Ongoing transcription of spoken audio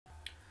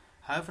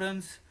Hi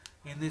friends,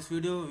 in this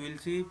video we will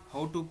see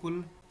how to pull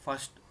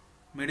first,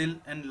 middle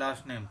and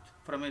last names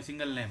from a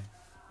single name.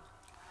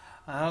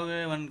 I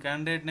have one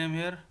candidate name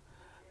here.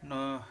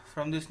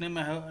 From this name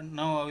I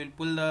will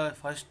pull the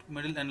first,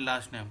 middle and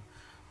last name.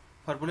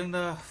 For pulling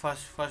the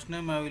first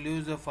name I will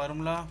use the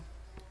formula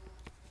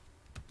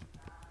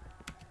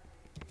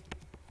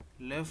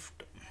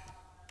left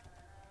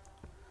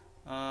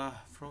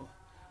from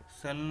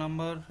cell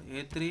number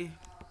A3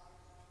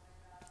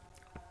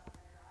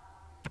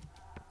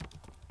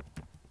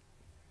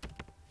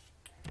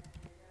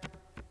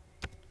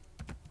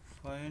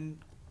 find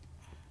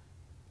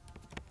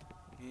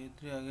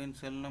A3 again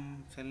cell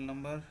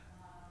number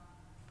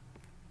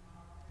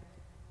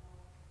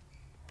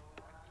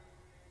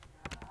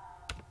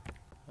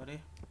sorry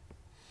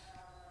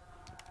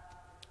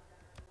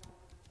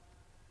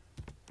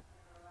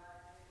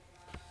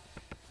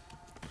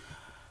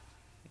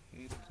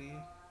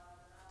A3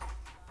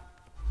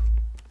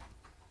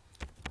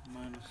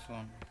 minus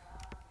 1.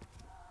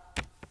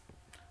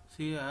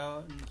 See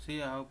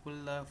I have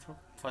pulled the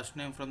first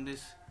name from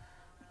this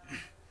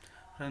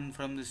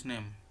from this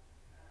name.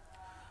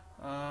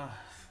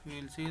 We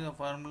will see the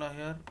formula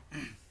here.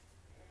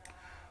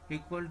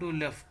 Equal to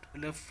left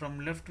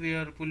from left we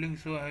are pulling,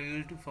 so I have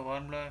used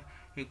formula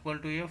equal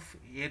to F.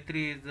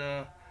 A3 is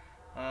the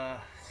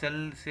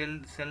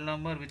cell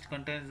number which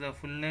contains the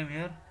full name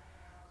here.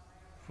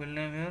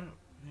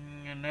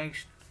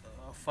 Next,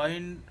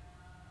 find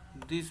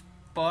this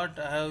part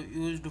I have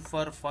used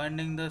for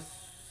finding the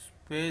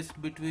space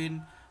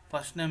between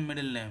first name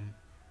middle name,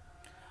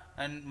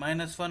 and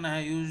minus 1 I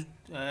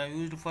have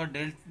used for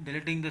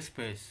deleting the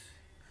space.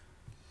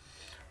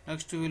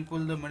 Next we will pull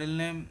the middle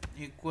name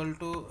equal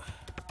to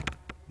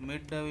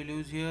mid. I will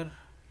use here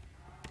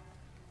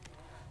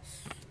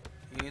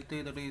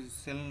A3, that is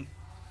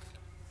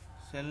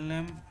cell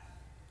name.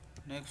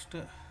 Next,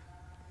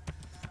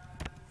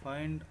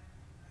 find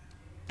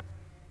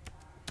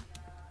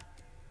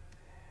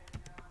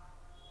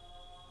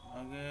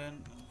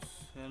again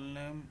cell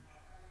name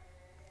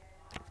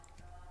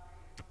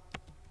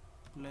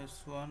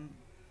plus 1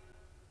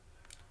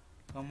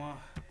 comma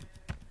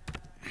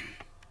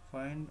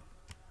find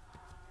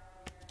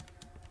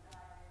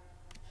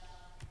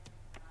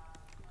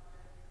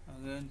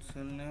again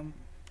cell name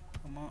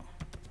comma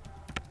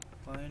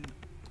find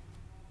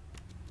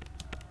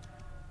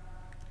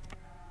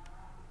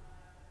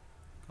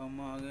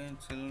comma again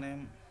cell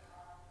name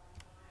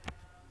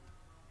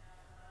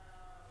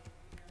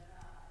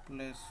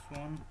plus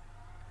 1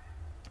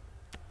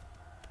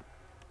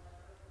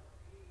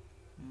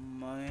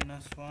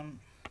 minus 1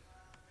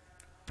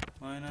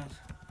 minus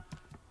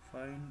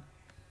find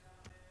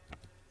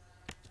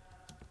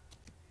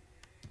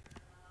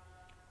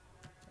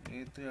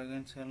A3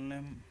 again cell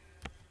name.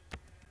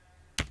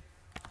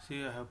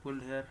 See, I have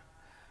pulled here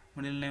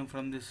middle name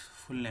from this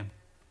full name.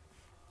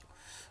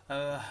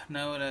 Now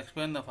I will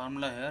explain the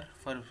formula here.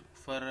 For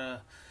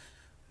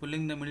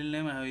pulling the middle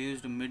name I have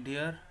used mid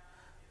here.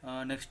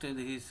 Next this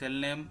is cell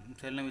name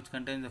which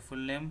contains the full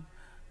name.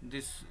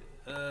 This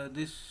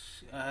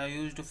I have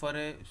used for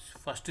a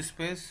first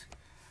space.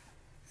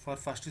 For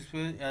first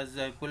space, as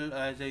I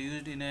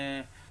used in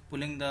a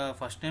pulling the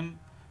first name,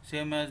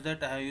 same as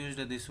that I have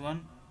used this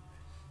one,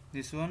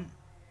 this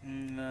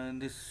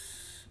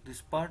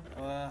part.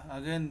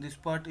 Again this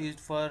part is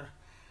for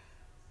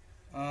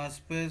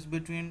space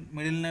between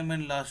middle name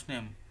and last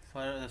name.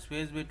 For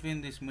space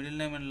between this middle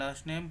name and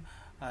last name,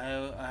 I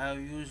have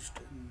used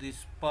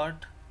this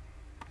part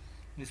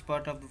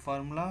of the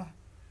formula.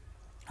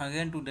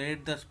 Again, to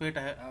delete the space,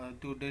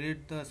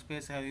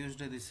 I have used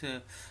this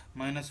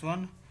minus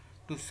 1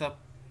 to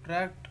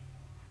subtract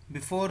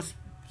before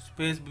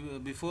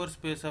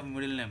space of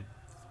middle name.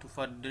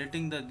 For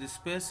deleting this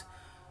space,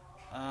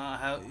 I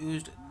have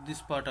used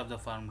this part of the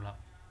formula.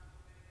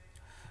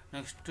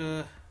 Next,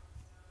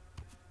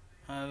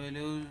 I will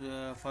use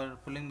for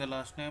pulling the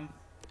last name,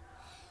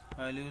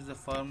 I will use the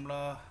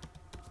formula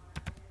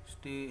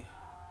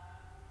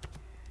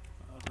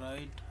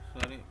right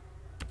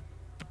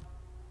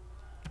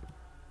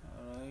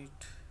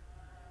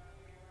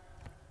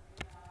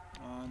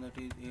that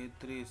is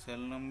A3 cell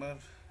number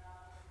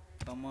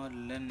comma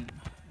len.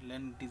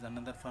 It is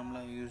another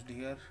formula used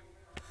here.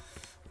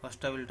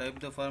 First I will type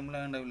the formula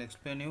and I will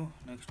explain you.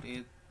 Next,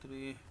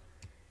 A3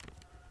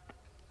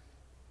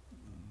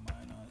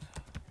 minus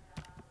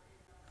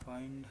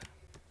find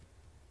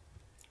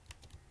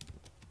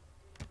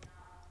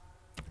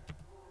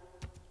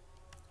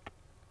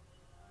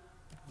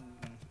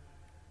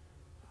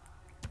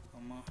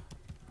comma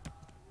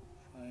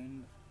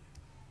find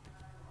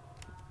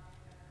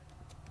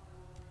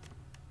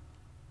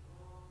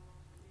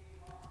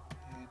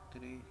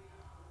A3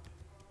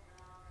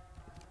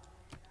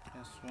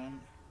 plus 1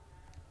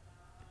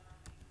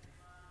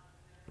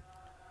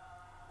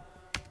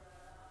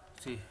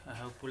 see I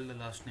have pulled the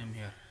last name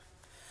here.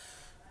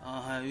 I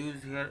have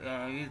used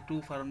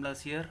two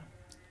formulas here.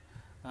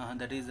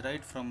 That is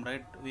right. From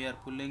right we are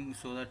pulling,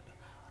 so that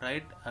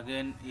right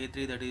again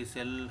A3, that is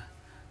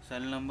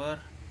cell number,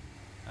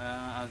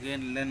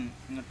 Again len,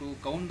 to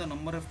count the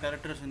number of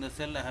characters in the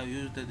cell I have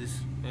used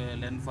this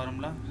len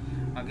formula.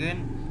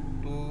 Again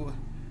to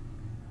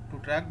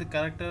track the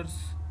characters,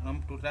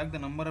 to track the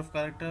number of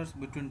characters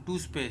between two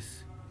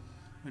space,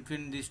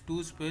 between these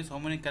two space how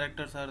many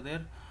characters are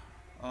there,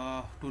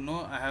 to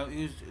know I have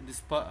used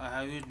this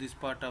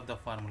part of the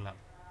formula.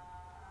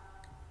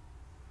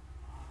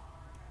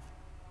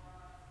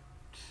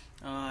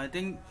 I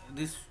think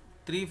these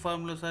three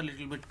formulas are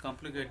little bit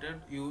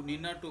complicated. You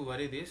need not to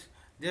worry this.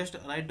 Just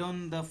write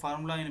down the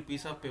formula in a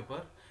piece of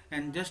paper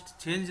and just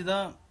change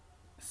the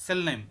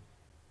cell name,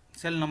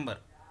 cell number.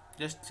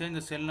 Just change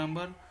the cell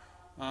number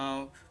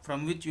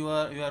from which you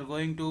are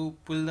going to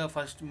pull the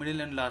first,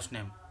 middle, and last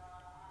name.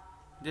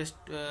 Just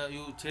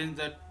you change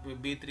that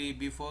B3,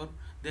 B4,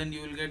 then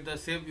you will get the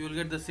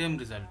same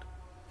result.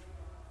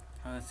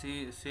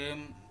 See,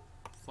 same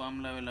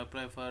formula will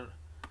apply for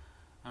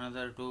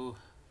another two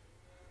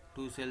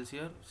cells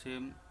here.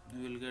 Same,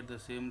 we will get the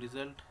same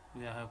result.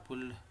 We have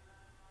pulled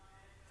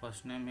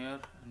first name here,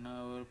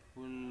 now I will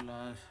pull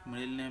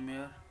middle name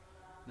here,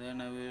 then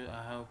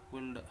I have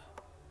pulled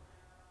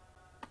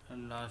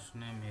last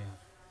name here.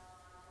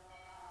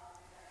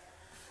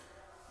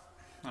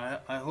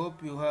 I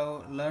hope you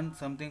have learned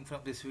something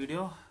from this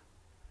video.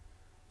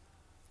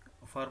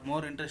 For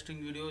more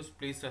interesting videos,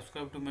 please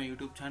subscribe to my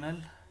YouTube channel.